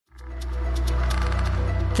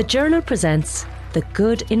The Journal presents the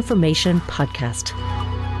Good Information Podcast.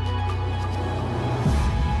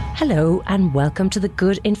 Hello and welcome to the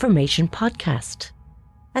Good Information Podcast,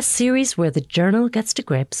 a series where the Journal gets to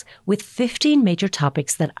grips with 15 major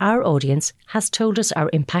topics that our audience has told us are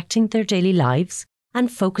impacting their daily lives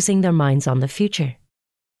and focusing their minds on the future.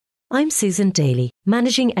 I'm Susan Daly,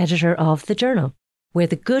 Managing Editor of The Journal, where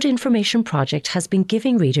the Good Information Project has been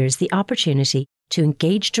giving readers the opportunity to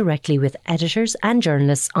engage directly with editors and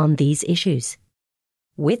journalists on these issues.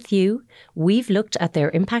 With you, we've looked at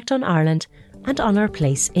their impact on Ireland and on our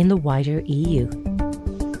place in the wider EU.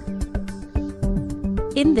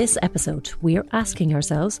 In this episode, we are asking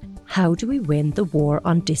ourselves, how do we win the war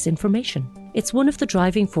on disinformation? It's one of the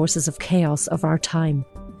driving forces of chaos of our time.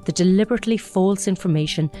 The deliberately false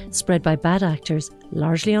information spread by bad actors,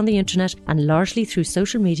 largely on the internet and largely through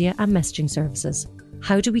social media and messaging services.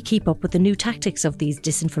 How do we keep up with the new tactics of these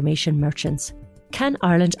disinformation merchants? Can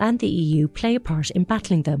Ireland and the EU play a part in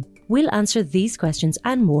battling them? We'll answer these questions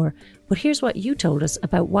and more, but here's what you told us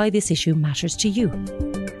about why this issue matters to you.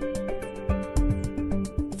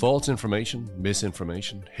 False information,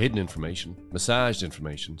 misinformation, hidden information, massaged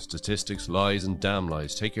information, statistics, lies and damn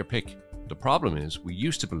lies, take your pick. The problem is, we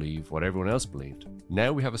used to believe what everyone else believed.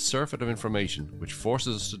 Now we have a surfeit of information which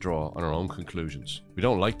forces us to draw on our own conclusions. We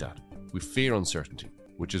don't like that. We fear uncertainty,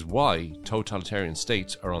 which is why totalitarian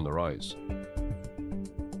states are on the rise.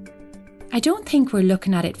 I don't think we're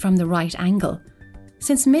looking at it from the right angle.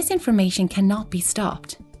 Since misinformation cannot be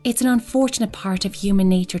stopped, it's an unfortunate part of human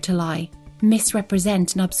nature to lie,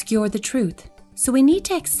 misrepresent and obscure the truth. So we need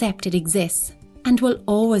to accept it exists and will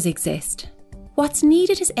always exist. What's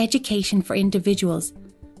needed is education for individuals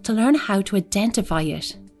to learn how to identify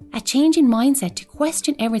it, a change in mindset to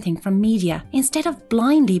question everything from media instead of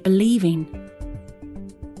blindly believing.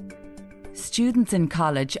 Students in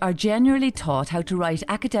college are generally taught how to write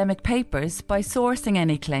academic papers by sourcing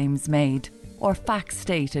any claims made or facts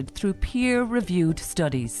stated through peer-reviewed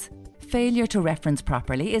studies. Failure to reference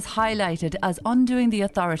properly is highlighted as undoing the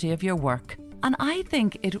authority of your work. And I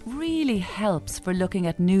think it really helps for looking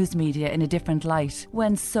at news media in a different light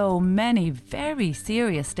when so many very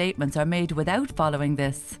serious statements are made without following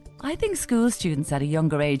this. I think school students at a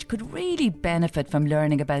younger age could really benefit from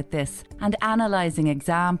learning about this and analysing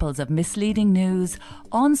examples of misleading news,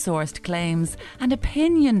 unsourced claims and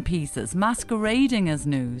opinion pieces masquerading as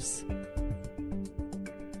news.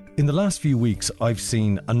 In the last few weeks, I've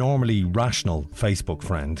seen a normally rational Facebook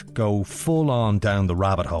friend go full on down the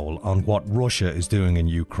rabbit hole on what Russia is doing in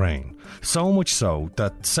Ukraine. So much so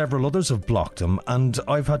that several others have blocked him and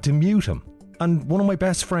I've had to mute him. And one of my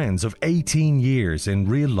best friends of 18 years in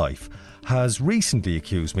real life has recently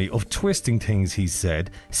accused me of twisting things he's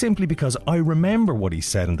said simply because I remember what he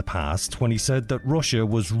said in the past when he said that Russia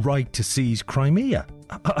was right to seize Crimea.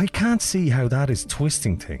 I can't see how that is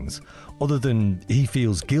twisting things, other than he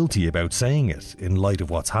feels guilty about saying it in light of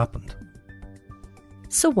what's happened.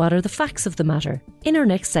 So what are the facts of the matter? In our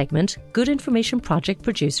next segment, Good Information Project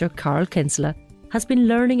producer Carl Kinsella has been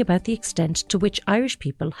learning about the extent to which Irish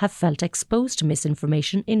people have felt exposed to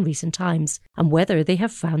misinformation in recent times and whether they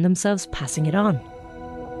have found themselves passing it on.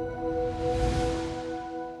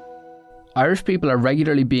 Irish people are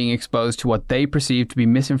regularly being exposed to what they perceive to be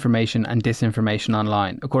misinformation and disinformation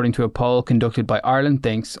online, according to a poll conducted by Ireland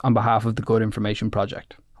Thinks on behalf of the Good Information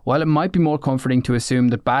Project. While it might be more comforting to assume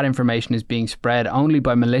that bad information is being spread only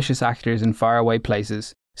by malicious actors in faraway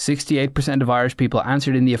places, 68% of Irish people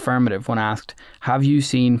answered in the affirmative when asked, have you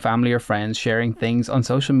seen family or friends sharing things on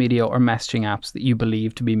social media or messaging apps that you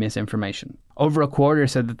believe to be misinformation? Over a quarter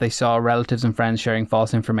said that they saw relatives and friends sharing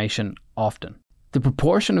false information often. The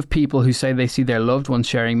proportion of people who say they see their loved ones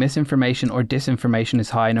sharing misinformation or disinformation is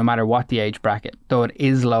high no matter what the age bracket, though it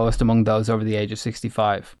is lowest among those over the age of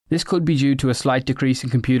 65. This could be due to a slight decrease in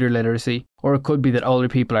computer literacy, or it could be that older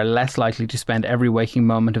people are less likely to spend every waking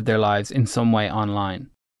moment of their lives in some way online.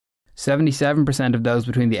 77% of those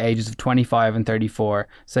between the ages of 25 and 34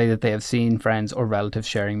 say that they have seen friends or relatives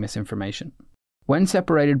sharing misinformation. When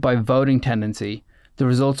separated by voting tendency, the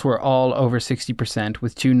results were all over 60%,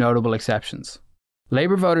 with two notable exceptions.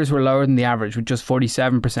 Labour voters were lower than the average, with just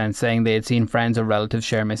 47% saying they had seen friends or relatives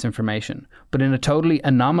share misinformation. But in a totally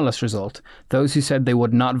anomalous result, those who said they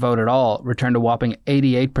would not vote at all returned a whopping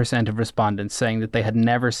 88% of respondents saying that they had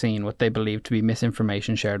never seen what they believed to be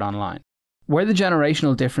misinformation shared online. Where the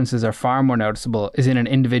generational differences are far more noticeable is in an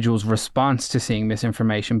individual's response to seeing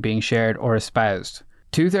misinformation being shared or espoused.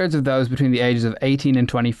 2/3 of those between the ages of 18 and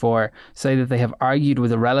 24 say that they have argued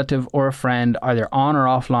with a relative or a friend either on or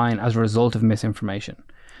offline as a result of misinformation.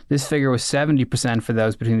 This figure was 70% for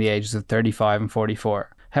those between the ages of 35 and 44.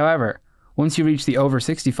 However, Once you reach the over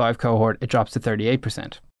 65 cohort, it drops to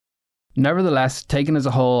 38%. Nevertheless, taken as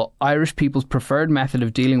a whole, Irish people's preferred method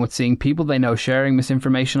of dealing with seeing people they know sharing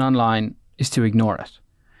misinformation online is to ignore it.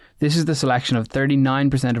 This is the selection of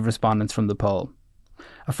 39% of respondents from the poll.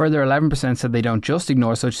 A further 11% said they don't just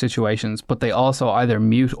ignore such situations, but they also either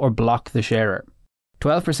mute or block the sharer.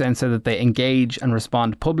 12% said that they engage and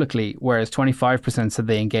respond publicly, whereas 25% said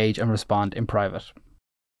they engage and respond in private.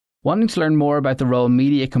 Wanting to learn more about the role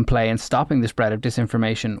media can play in stopping the spread of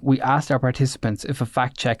disinformation, we asked our participants if a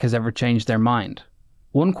fact check has ever changed their mind.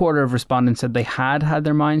 1/4 of respondents said they had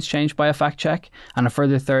their minds changed by a fact check, and a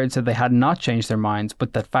further third said they had not changed their minds,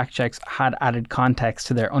 but that fact checks had added context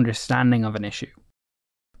to their understanding of an issue.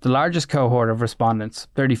 The largest cohort of respondents,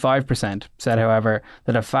 35%, said, however,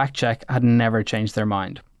 that a fact check had never changed their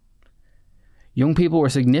mind. Young people were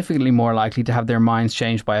significantly more likely to have their minds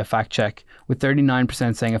changed by a fact check, with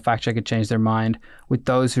 39% saying a fact check had changed their mind, with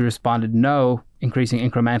those who responded no increasing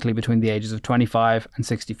incrementally between the ages of 25 and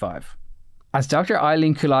 65. As Dr.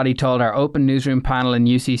 Eileen Culotti told our open newsroom panel in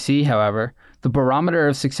UCC, however, the barometer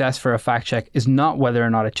of success for a fact check is not whether or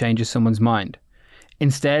not it changes someone's mind.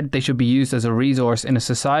 Instead, they should be used as a resource in a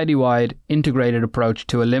society-wide, integrated approach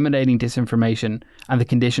to eliminating disinformation and the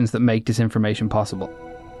conditions that make disinformation possible.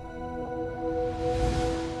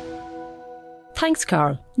 Thanks,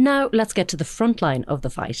 Carl. Now let's get to the front line of the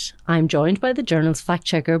fight. I'm joined by the Journal's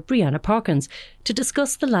fact-checker Brianna Parkins to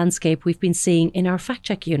discuss the landscape we've been seeing in our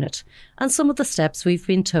fact-check unit and some of the steps we've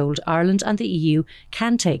been told Ireland and the EU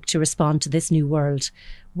can take to respond to this new world.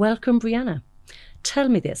 Welcome, Brianna. Tell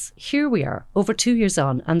me this, here we are, over 2 years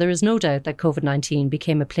on, and there is no doubt that COVID-19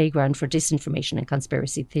 became a playground for disinformation and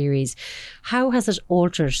conspiracy theories. How has it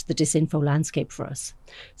altered the disinfo landscape for us?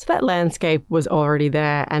 So that landscape was already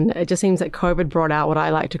there, and it just seems that COVID brought out what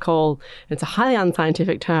I like to call, it's a highly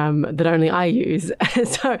unscientific term that only I use.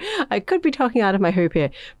 So I could be talking out of my hoop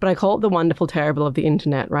here, but I call it the wonderful terrible of the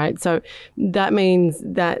internet, right? So that means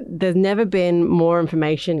that there's never been more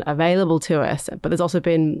information available to us, but there's also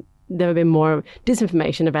never been more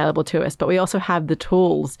disinformation available to us, but we also have the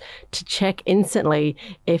tools to check instantly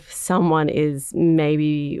if someone is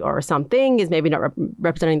maybe, or something is maybe not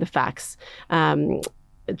representing the facts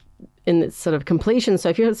in its sort of completion. So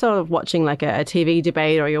if you're sort of watching like a TV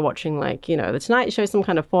debate, or you're watching like, the Tonight Show, some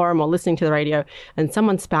kind of forum, or listening to the radio, and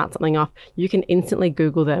someone spouts something off, you can instantly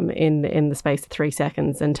Google them in the space of 3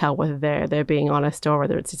 seconds and tell whether they're being honest or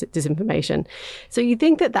whether it's disinformation. So you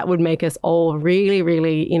think that would make us all really,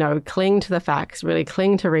 really, cling to the facts, really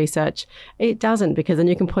cling to research. It doesn't, because then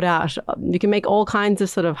you can make all kinds of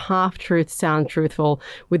sort of half-truths sound truthful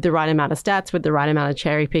with the right amount of stats, with the right amount of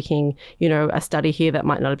cherry picking, a study here that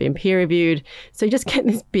might not have been peer-reviewed. So you just get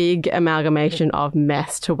this big amalgamation of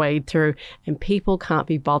mess to wade through, and people can't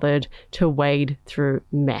be bothered to wade through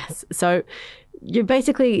mess. So you're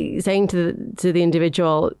basically saying to the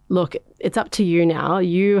individual, look, it's up to you now.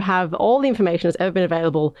 You have all the information that's ever been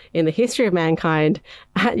available in the history of mankind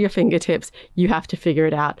at your fingertips. You have to figure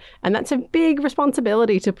it out. And that's a big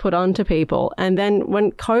responsibility to put onto people. And then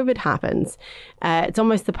when COVID happens, it's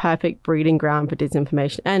almost the perfect breeding ground for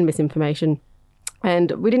disinformation and misinformation.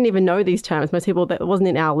 And we didn't even know these terms. Most people, that wasn't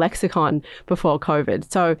in our lexicon before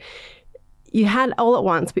COVID. So you had all at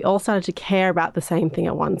once, we all started to care about the same thing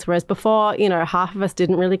at once. Whereas before, half of us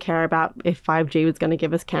didn't really care about if 5G was going to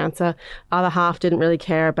give us cancer. Other half didn't really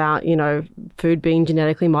care about, food being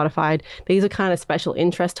genetically modified. These are kind of special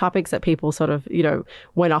interest topics that people sort of,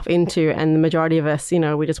 went off into. And the majority of us,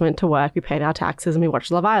 we just went to work, we paid our taxes, and we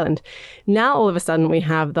watched Love Island. Now, all of a sudden, we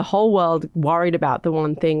have the whole world worried about the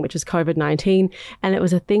one thing, which is COVID-19. And it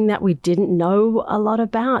was a thing that we didn't know a lot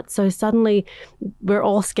about. So suddenly, we're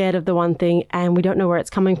all scared of the one thing, and we don't know where it's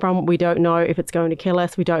coming from. We don't know if it's going to kill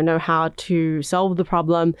us. We don't know how to solve the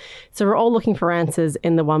problem. So we're all looking for answers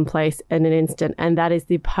in the one place in an instant. And that is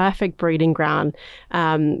the perfect breeding ground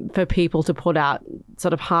for people to put out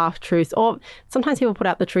sort of half-truths. Or sometimes people put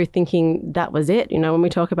out the truth thinking that was it. When we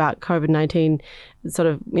talk about COVID-19, sort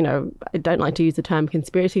of, I don't like to use the term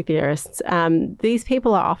conspiracy theorists. These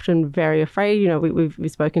people are often very afraid.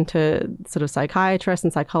 We've spoken to sort of psychiatrists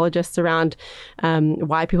and psychologists around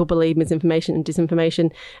why people believe misinformation and disinformation.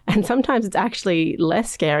 And sometimes it's actually less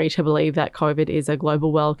scary to believe that COVID is a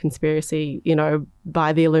global world conspiracy,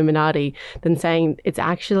 by the Illuminati, than saying it's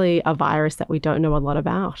actually a virus that we don't know a lot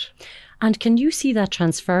about. And can you see that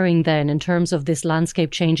transferring then in terms of this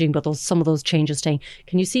landscape changing, but some of those changes staying?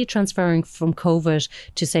 Can you see it transferring from COVID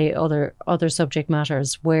to, say, other subject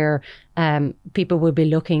matters where people will be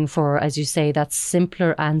looking for, as you say, that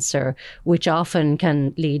simpler answer, which often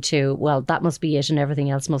can lead to, well, that must be it and everything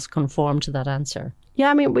else must conform to that answer. Yeah,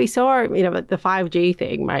 I mean, we saw, the 5G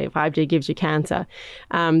thing, right? 5G gives you cancer,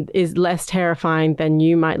 is less terrifying than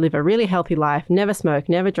you might live a really healthy life, never smoke,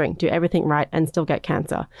 never drink, do everything right and still get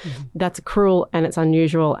cancer. Mm-hmm. That's cruel and it's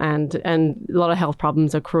unusual, and a lot of health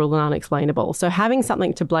problems are cruel and unexplainable. So having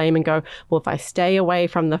something to blame and go, well, if I stay away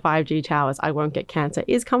from the 5G towers, I won't get cancer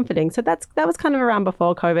is comforting. So that was kind of around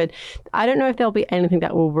before COVID. I don't know if there'll be anything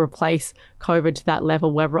that will replace COVID to that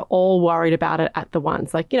level where we're all worried about it at the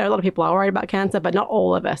once. Like, a lot of people are worried about cancer, but not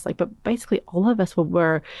all of us. But basically all of us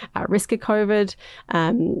were at risk of COVID.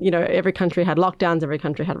 Every country had lockdowns, every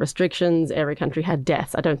country had restrictions, every country had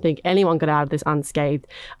deaths. I don't think anyone got out of this unscathed.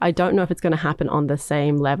 I don't know if it's going to happen on the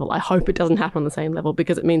same level. I hope it doesn't happen on the same level,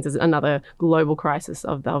 because it means there's another global crisis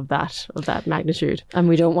of that magnitude. And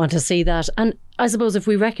we don't want to see that. And I suppose if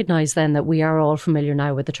we recognise then that we are all familiar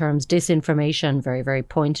now with the terms disinformation, very, very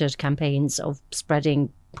pointed campaigns of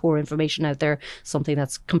spreading poor information out there, something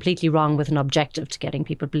that's completely wrong with an objective to getting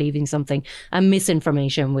people believing something, and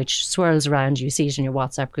misinformation, which swirls around. You see it in your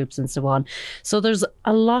WhatsApp groups and so on. So there's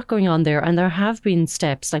a lot going on there, and there have been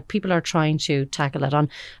steps, like people are trying to tackle it on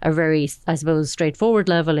a very, I suppose, straightforward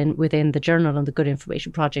level within the Journal and the Good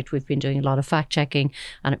Information Project. We've been doing a lot of fact checking,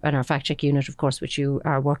 and our fact check unit, of course, which you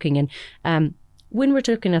are working in. When we're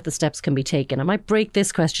looking at the steps can be taken, I might break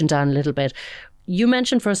this question down a little bit. You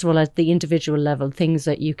mentioned, first of all, at the individual level, things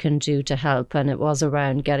that you can do to help. And it was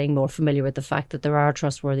around getting more familiar with the fact that there are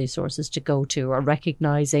trustworthy sources to go to, or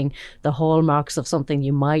recognising the hallmarks of something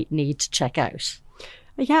you might need to check out.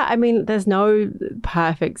 Yeah, I mean, there's no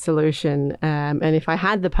perfect solution. And if I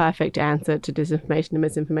had the perfect answer to disinformation and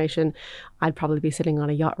misinformation, I'd probably be sitting on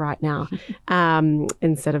a yacht right now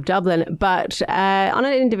instead of Dublin. But on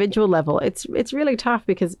an individual level, it's really tough,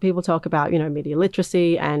 because people talk about, media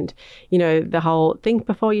literacy and, the whole think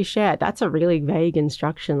before you share. That's a really vague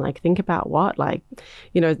instruction. Like, think about what? Like,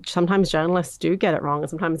 sometimes journalists do get it wrong, and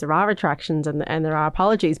sometimes there are retractions and there are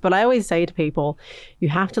apologies. But I always say to people, you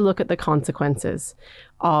have to look at the consequences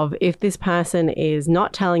of, if this person is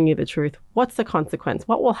not telling you the truth, what's the consequence?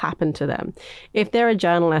 What will happen to them? If they're a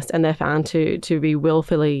journalist and they're found to be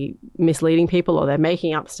willfully misleading people, or they're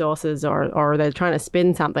making up sources, or they're trying to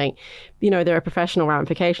spin something, there are professional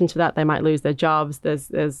ramifications for that. They might lose their jobs.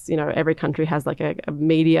 There's every country has like a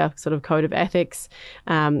media sort of code of ethics.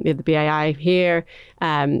 The BAI here,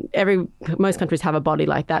 most countries have a body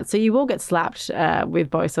like that. So you will get slapped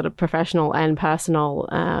with both sort of professional and personal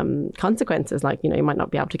consequences. Like, you might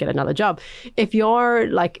not be able to get another job. If you're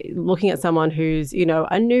like looking at someone who's,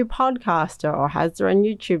 a new podcaster or has their own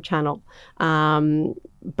YouTube channel,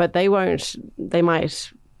 but they won't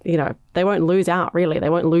lose out, really. They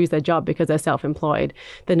won't lose their job because they're self-employed.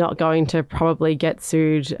 They're not going to probably get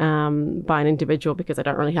sued by an individual because they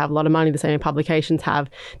don't really have a lot of money, the same publications have.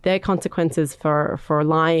 Their consequences for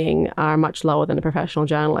lying are much lower than a professional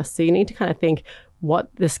journalist. So you need to kind of think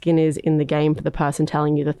what the skin is in the game for the person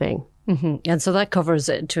telling you the thing. Mm-hmm. And so that covers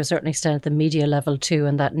it to a certain extent at the media level too,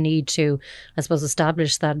 and that need to, I suppose,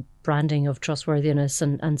 establish that branding of trustworthiness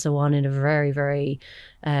and so on in a very, very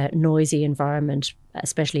noisy environment,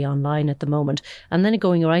 especially online at the moment. And then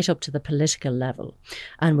going right up to the political level.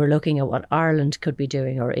 And we're looking at what Ireland could be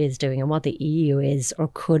doing or is doing, and what the EU is or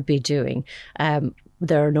could be doing.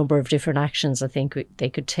 There are a number of different actions I think they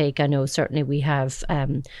could take. I know certainly we have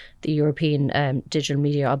the European Digital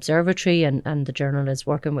Media Observatory, and the Journal is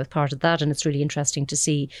working with part of that. And it's really interesting to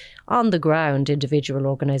see on the ground individual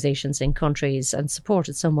organisations in countries, and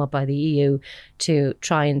supported somewhat by the EU, to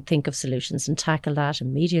try and think of solutions and tackle that,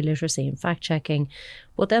 and media literacy and fact checking.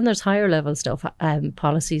 But then there's higher level stuff,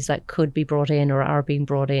 policies that could be brought in or are being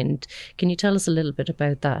brought in. Can you tell us a little bit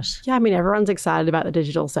about that? Yeah, I mean, everyone's excited about the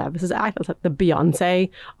Digital Services Act. It's like the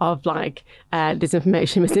Beyonce of like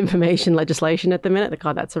disinformation, misinformation legislation at the minute.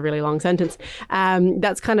 God, that's a really long sentence.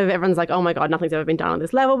 That's kind of, everyone's like, oh my God, nothing's ever been done on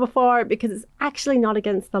this level before, because it's actually not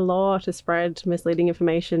against the law to spread misleading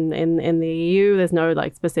information in the EU. There's no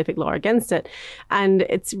like specific law against it. And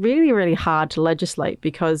it's really, really hard to legislate,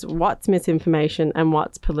 because what's misinformation and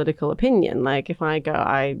what's political opinion? Like, if I go,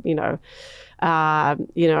 I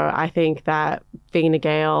think that Fine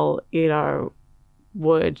Gael,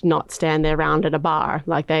 would not stand their ground at a bar.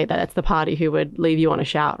 Like that's the party who would leave you on a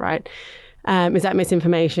shout, right? Is that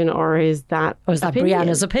misinformation, or is that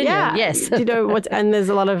Brianna's opinion? Yeah. Yes. And there's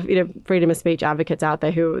a lot of freedom of speech advocates out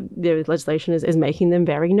there who the legislation is making them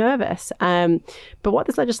very nervous. But what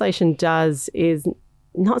this legislation does is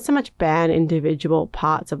not so much ban individual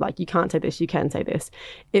parts of like, you can't say this, you can say this.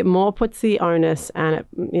 It more puts the onus, and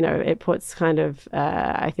it puts kind of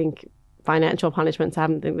I think financial punishments. I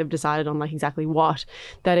haven't think they've decided on like exactly what.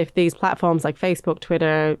 That if these platforms like Facebook,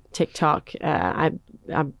 Twitter, TikTok,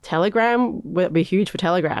 Telegram will be huge for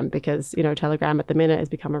Telegram, because Telegram at the minute has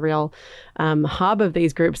become a real hub of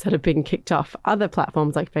these groups that have been kicked off other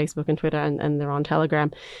platforms like Facebook and Twitter, and they're on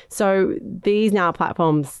Telegram. So these now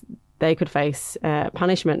platforms, they could face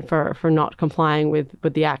punishment for not complying with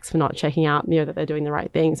the acts, for not checking out that they're doing the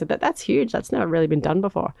right thing. So that's huge. That's never really been done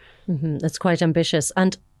before. Mm-hmm. That's quite ambitious.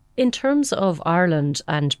 And in terms of Ireland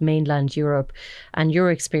and mainland Europe and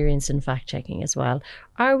your experience in fact-checking as well,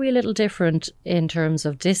 are we a little different in terms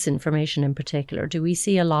of disinformation in particular? Do we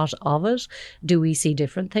see a lot of it? Do we see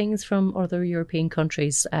different things from other European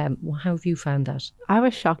countries? How have you found that? I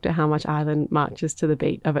was shocked at how much Ireland marches to the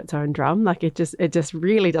beat of its own drum. Like it just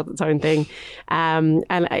really does its own thing. And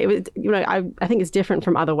it was, I think it's different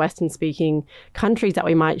from other Western-speaking countries that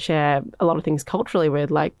we might share a lot of things culturally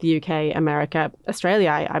with, like the UK, America,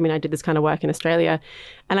 Australia. I mean, I did this kind of work in Australia,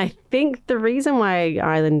 and I think the reason why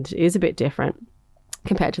Ireland is a bit different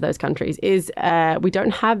compared to those countries is we don't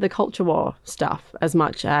have the culture war stuff as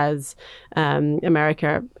much as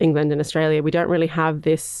America, England and Australia. We don't really have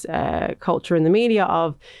this culture in the media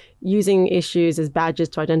of using issues as badges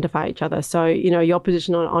to identify each other. So, your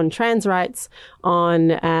position on trans rights, on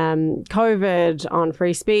COVID, on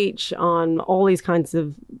free speech, on all these kinds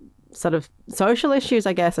of sort of social issues,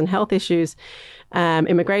 I guess, and health issues,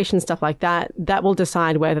 immigration, stuff like that, that will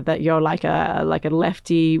decide whether that you're like a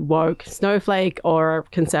lefty woke snowflake or a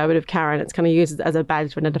conservative Karen. It's kind of used as a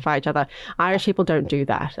badge to identify each other. Irish people don't do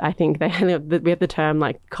that. I think we have the term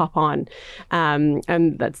like cop on,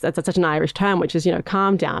 and that's such an Irish term, which is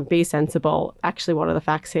calm down, be sensible. Actually, what are the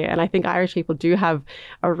facts here? And I think Irish people do have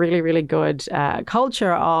a really, really good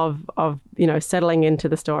culture of settling into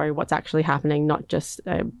the story, what's actually happening, not just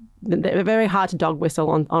they're very hard to dog whistle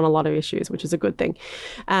on a lot of issues, which is a good thing.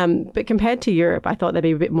 But compared to Europe, I thought there'd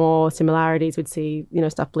be a bit more similarities. We'd see,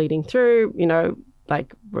 stuff bleeding through,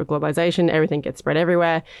 like globalization, everything gets spread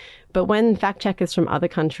everywhere. But when fact checkers from other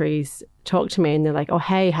countries talk to me and they're like, oh,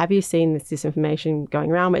 hey, have you seen this disinformation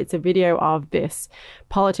going around? It's a video of this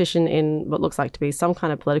politician in what looks like to be some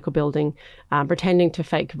kind of political building, pretending to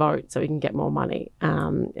fake vote so he can get more money.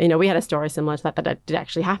 We had a story similar to that did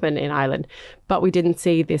actually happen in Ireland, but we didn't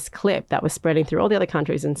see this clip that was spreading through all the other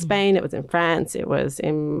countries. In Spain, it was in France, it was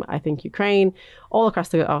in, I think, Ukraine. All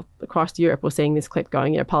across Europe, we're seeing this clip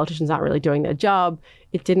going, politicians aren't really doing their job.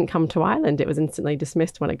 It didn't come to Ireland. It was instantly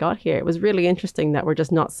dismissed when it got here. It was really interesting that we're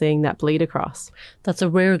just not seeing that bleed across. That's a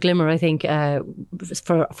rare glimmer, I think,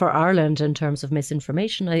 for Ireland in terms of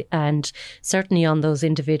misinformation, and certainly on those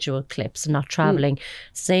individual clips, not travelling.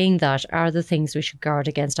 Saying that are the things we should guard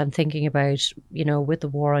against. I'm thinking about, with the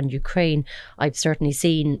war on Ukraine, I've certainly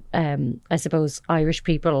seen, I suppose, Irish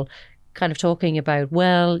people kind of talking about,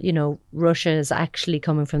 well, Russia is actually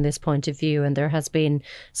coming from this point of view, and there has been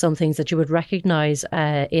some things that you would recognise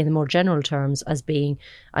in more general terms as being,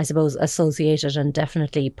 I suppose, associated and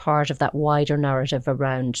definitely part of that wider narrative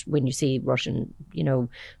around when you see Russian,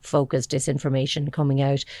 focused disinformation coming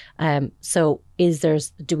out. So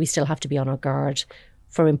do we still have to be on our guard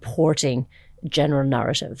for importing general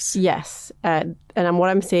narratives? Yes. And what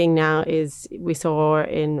I'm seeing now is we saw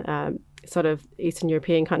in sort of Eastern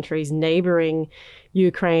European countries neighbouring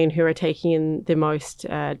Ukraine, who are taking in the most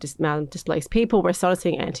displaced people. We're sort of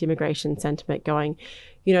seeing anti-immigration sentiment going,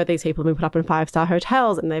 these people have been put up in 5-star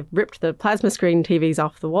hotels and they've ripped the plasma screen TVs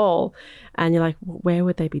off the wall. And you're like, where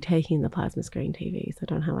would they be taking the plasma screen TVs? They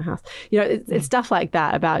don't have a house. It's stuff like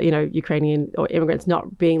that about, Ukrainian or immigrants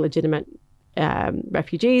not being legitimate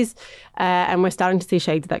refugees, and we're starting to see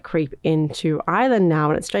shades of that creep into Ireland now.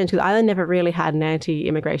 And it's strange because Ireland never really had an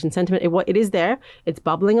anti-immigration sentiment. It is there, it's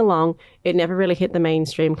bubbling along. It never really hit the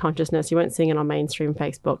mainstream consciousness. You weren't seeing it on mainstream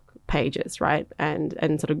Facebook pages, right? And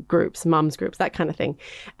sort of groups, mums groups, that kind of thing.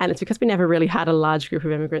 And it's because we never really had a large group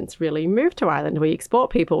of immigrants really move to Ireland. We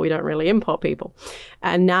export people, we don't really import people.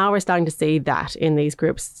 And now we're starting to see that in these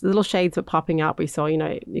groups. Little shades were popping up. We saw,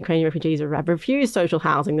 Ukrainian refugees have refused social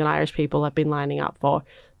housing that Irish people have been lining up for.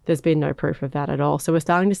 There's been no proof of that at all. So we're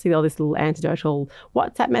starting to see all these little anecdotal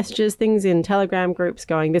WhatsApp messages, things in Telegram groups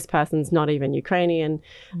going, this person's not even Ukrainian,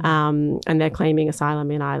 and they're claiming asylum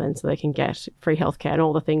in Ireland so they can get free healthcare and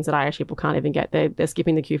all the things that Irish people can't even get. They're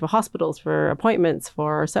skipping the queue for hospitals, for appointments,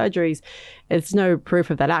 for surgeries. It's no proof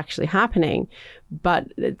of that actually happening, but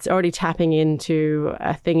it's already tapping into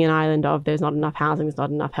a thing in Ireland of there's not enough housing, there's not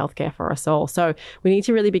enough healthcare for us all. So we need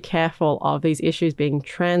to really be careful of these issues being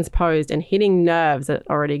transposed and hitting nerves that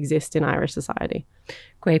already exist in Irish society.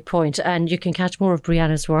 Great point. And you can catch more of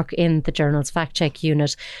Brianna's work in the Journal's Fact Check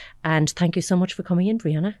unit. And thank you so much for coming in,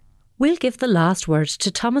 Brianna. We'll give the last word to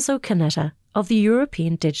Tommaso Canetta of the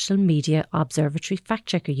European Digital Media Observatory Fact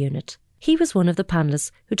Checker Unit. He was one of the panellists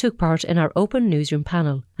who took part in our open newsroom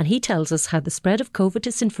panel, and he tells us how the spread of COVID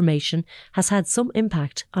disinformation has had some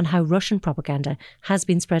impact on how Russian propaganda has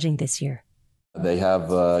been spreading this year. They have,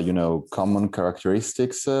 common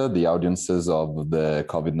characteristics, the audiences of the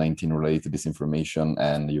COVID-19 related disinformation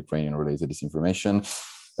and Ukrainian related disinformation.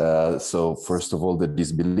 So first of all, the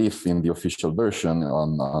disbelief in the official version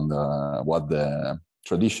on what the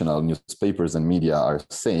traditional newspapers and media are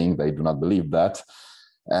saying. They do not believe that.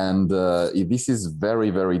 And this is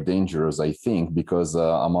very, very dangerous, I think, because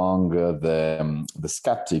among the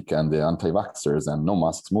skeptic and the anti-vaxxers and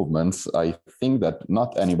no-masks movements, I think that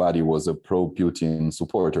not anybody was a pro-Putin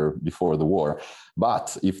supporter before the war.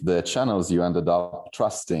 But if the channels you ended up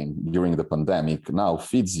trusting during the pandemic now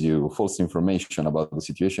feeds you false information about the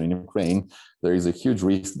situation in Ukraine, there is a huge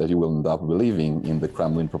risk that you will end up believing in the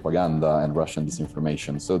Kremlin propaganda and Russian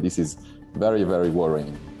disinformation. So this is very, very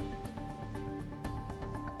worrying.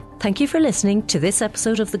 Thank you for listening to this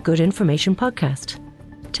episode of the Good Information Podcast.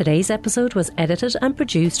 Today's episode was edited and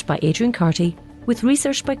produced by Adrian Carty, with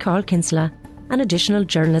research by Carl Kinsella and additional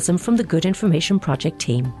journalism from the Good Information Project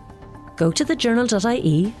team. Go to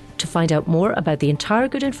thejournal.ie to find out more about the entire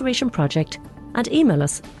Good Information Project and email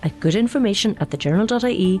us at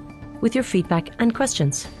goodinformation@thejournal.ie with your feedback and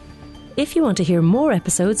questions. If you want to hear more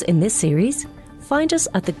episodes in this series, find us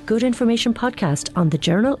at the Good Information Podcast on the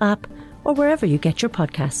Journal app or wherever you get your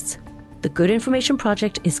podcasts. The Good Information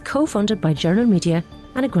Project is co-funded by Journal Media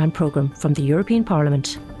and a grant programme from the European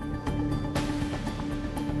Parliament.